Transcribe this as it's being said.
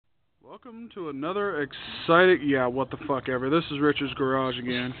Welcome to another exciting, what the fuck ever. This is Richard's Garage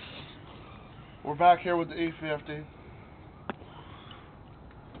again. We're back here with the E50.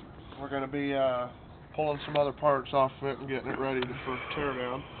 We're going to be pulling some other parts off of it and getting it ready for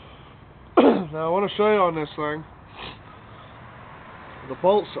teardown. Now I want to show you on this thing the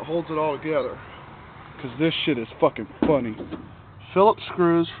bolts that holds it all together. Because this shit is fucking funny. Phillips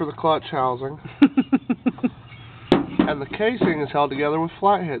screws for the clutch housing. And the casing is held together with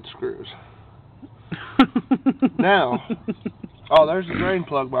flathead screws. Now, there's the drain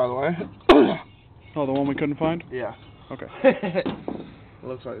plug, by the way. Oh, the one we couldn't find? Yeah. Okay. It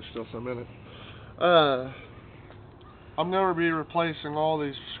looks like there's still some in it. I'm going to be replacing all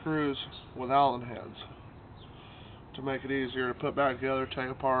these screws with Allen heads to make it easier to put back together, take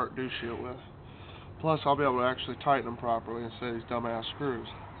apart, do shit with. Plus, I'll be able to actually tighten them properly instead of these dumbass screws.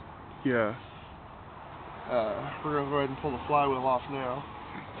 Yeah. We're going to go ahead and pull the flywheel off now.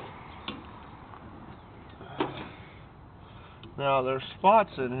 Now, there's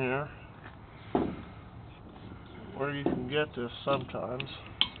spots in here where you can get this sometimes.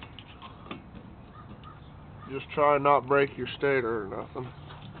 Just try and not break your stator or nothing.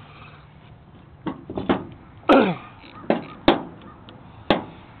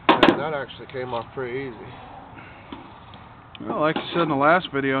 And that actually came off pretty easy. Well, like you said in the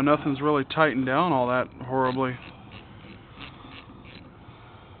last video, nothing's really tightened down all that horribly.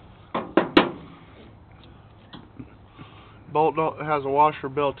 Bolt has a washer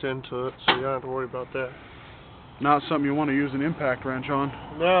built into it, so you don't have to worry about that. Not something you want to use an impact wrench on.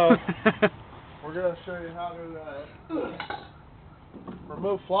 No. We're going to show you how to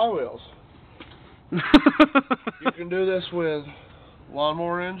remove flywheels. You can do this with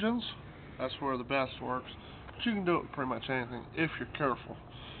lawnmower engines. That's where the best works. But you can do it with pretty much anything if you're careful.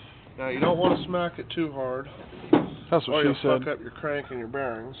 Now, you don't want to smack it too hard. That's what she said. Or you'll fuck up your crank and your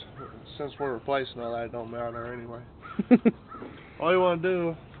bearings. Since we're replacing all that, it don't matter anyway. All you want to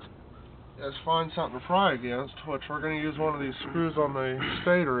do is find something to pry against, which we're going to use one of these screws on the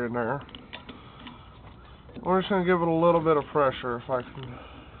stator in there. We're just going to give it a little bit of pressure if I can.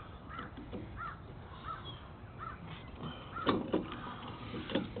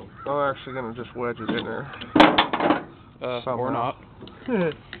 I'm actually going to just wedge it in there. Or not.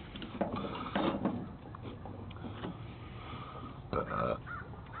 Okay,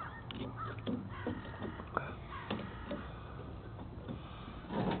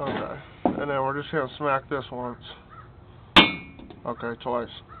 and then we're just going to smack this once. Okay, twice.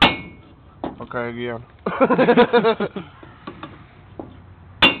 Okay, again.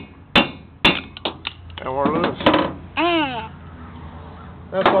 And we're loose.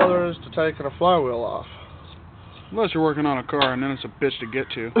 That's all there is to taking a flywheel off. Unless you're working on a car, and then it's a bitch to get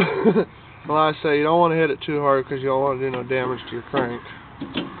to. Well, I say you don't want to hit it too hard because you don't want to do no damage to your crank.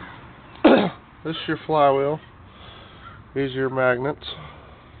 This is your flywheel. These are your magnets.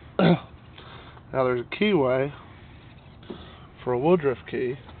 Now there's a keyway for a Woodruff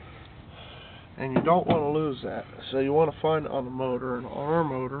key, and you don't want to lose that. So you want to find it on the motor, and on our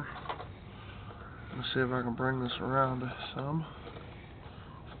motor, let's see if I can bring this around some.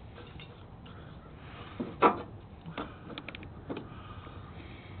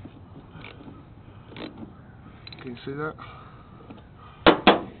 Can you see that?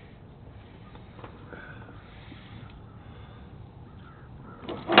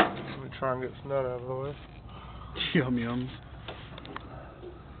 Let me try and get this nut out of the way. Yum yums.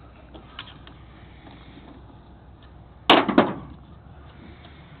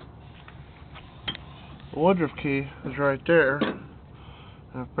 The Woodruff key is right there, and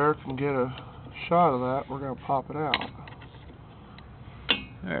if Bear can get a shot of that, we're going to pop it out.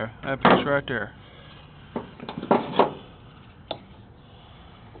 There, that piece right there.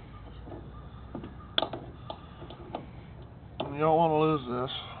 And you don't want to lose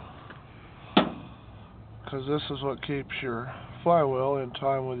this, because this is what keeps your flywheel in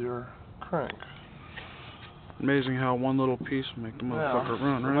time with your crank. Amazing how one little piece will make the motherfucker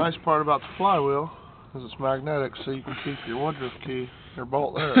run, right? The nice part about the flywheel is it's magnetic, so you can keep your Woodruff key, your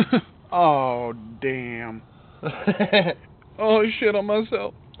bolt there. Oh, damn. Oh, shit on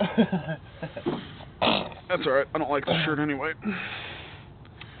myself. That's alright, I don't like this shirt anyway.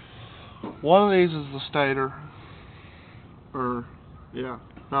 One of these is the stator. One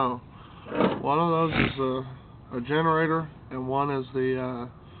of those is a generator, and one is the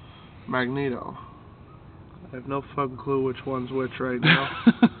magneto. I have no fucking clue which one's which right now.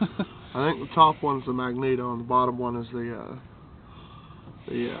 I think the top one's the magneto, and the bottom one is the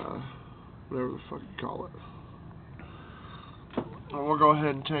whatever the fuck you call it. And we'll go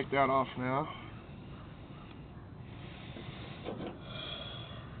ahead and take that off now.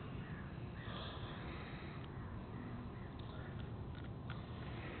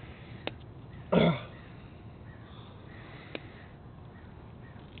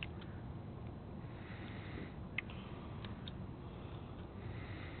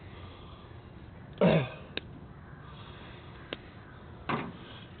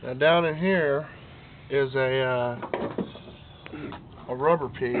 Now down in here is a rubber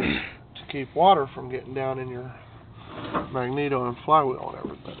piece to keep water from getting down in your magneto and flywheel and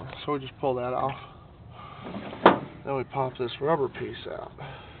everything. So we just pull that off. Then we pop this rubber piece out.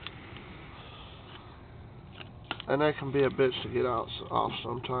 And they can be a bitch to get off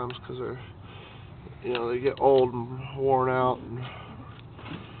sometimes because they're, you know, they get old and worn out and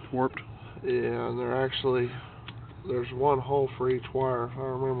warped. Yeah, and they're actually, there's one hole for each wire, if I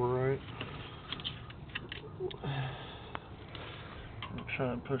remember right. I'll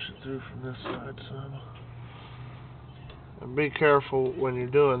try and push it through from this side some. And be careful when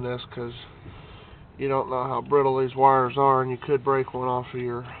you're doing this because you don't know how brittle these wires are and you could break one off of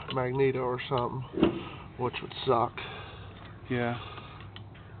your magneto or something, which would suck. Yeah.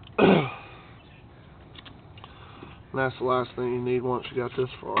 And that's the last thing you need once you got this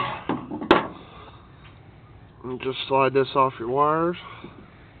far. And just slide this off your wires,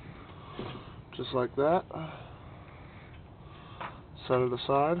 just like that. Set it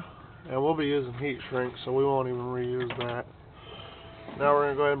aside, and we'll be using heat shrink, so we won't even reuse that. Now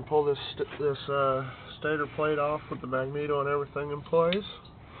we're going to go ahead and pull this stator plate off with the magneto and everything in place.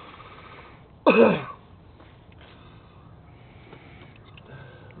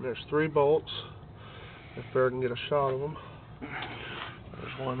 There's 3 bolts, if Bear can get a shot of them.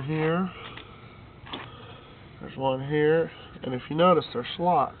 There's one here. There's one here, and if you notice, there's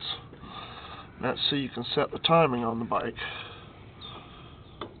slots. That's so you can set the timing on the bike.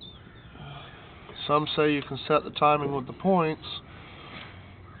 Some say you can set the timing with the points,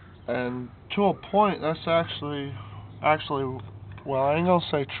 and to a point, that's actually, well, I ain't gonna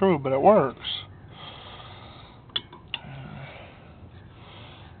say true, but it works.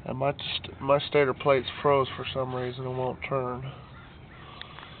 And my stator plate's froze for some reason and won't turn.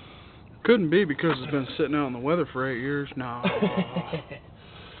 Couldn't be because it's been sitting out in the weather for 8 years. No. Okay,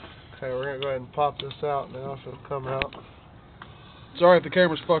 we're going to go ahead and pop this out now, so it'll come out. It's alright, the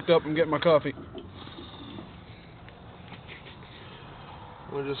camera's fucked up. I'm getting my coffee.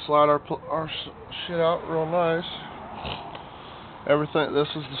 We just slide our shit out real nice. Everything, this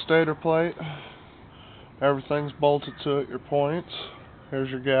is the stator plate. Everything's bolted to it, your points. Here's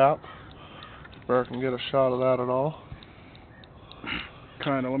your gap. Bear can get a shot of that at all.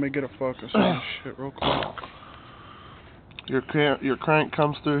 Kinda. Let me get a focus on this shit real quick. Your crank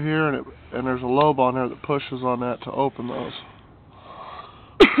comes through here, and there's a lobe on there that pushes on that to open those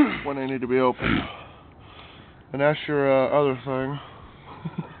when they need to be opened. And that's your other thing.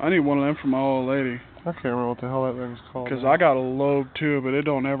 I need one of them for my old lady. I can't remember what the hell that thing's called. Because I got a lobe too, but it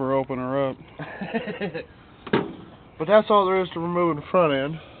don't ever open her up. But that's all there is to removing the front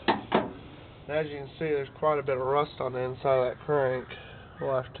end. And as you can see, there's quite a bit of rust on the inside of that crank.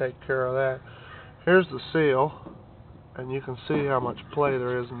 We'll have to take care of that. Here's the seal, and you can see how much play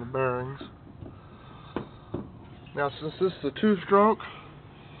there is in the bearings. Now, since this is a 2-stroke,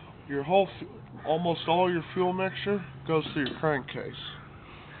 your almost all your fuel mixture goes through your crankcase.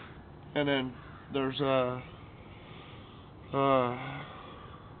 And then there's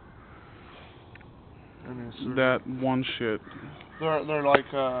that one shit. They're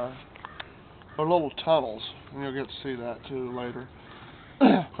like they're little tunnels, and you'll get to see that too later.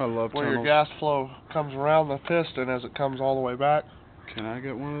 I love where tunnels. your gas flow comes around the piston as it comes all the way back. Can I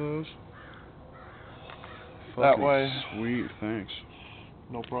get one of those? That Fucking way. Sweet, thanks.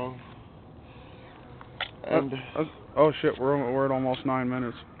 No problem. And oh shit, we're at almost 9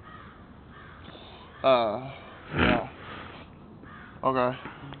 minutes. yeah. Okay.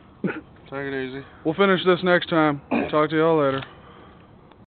 Take it easy. We'll finish this next time. Talk to y'all later.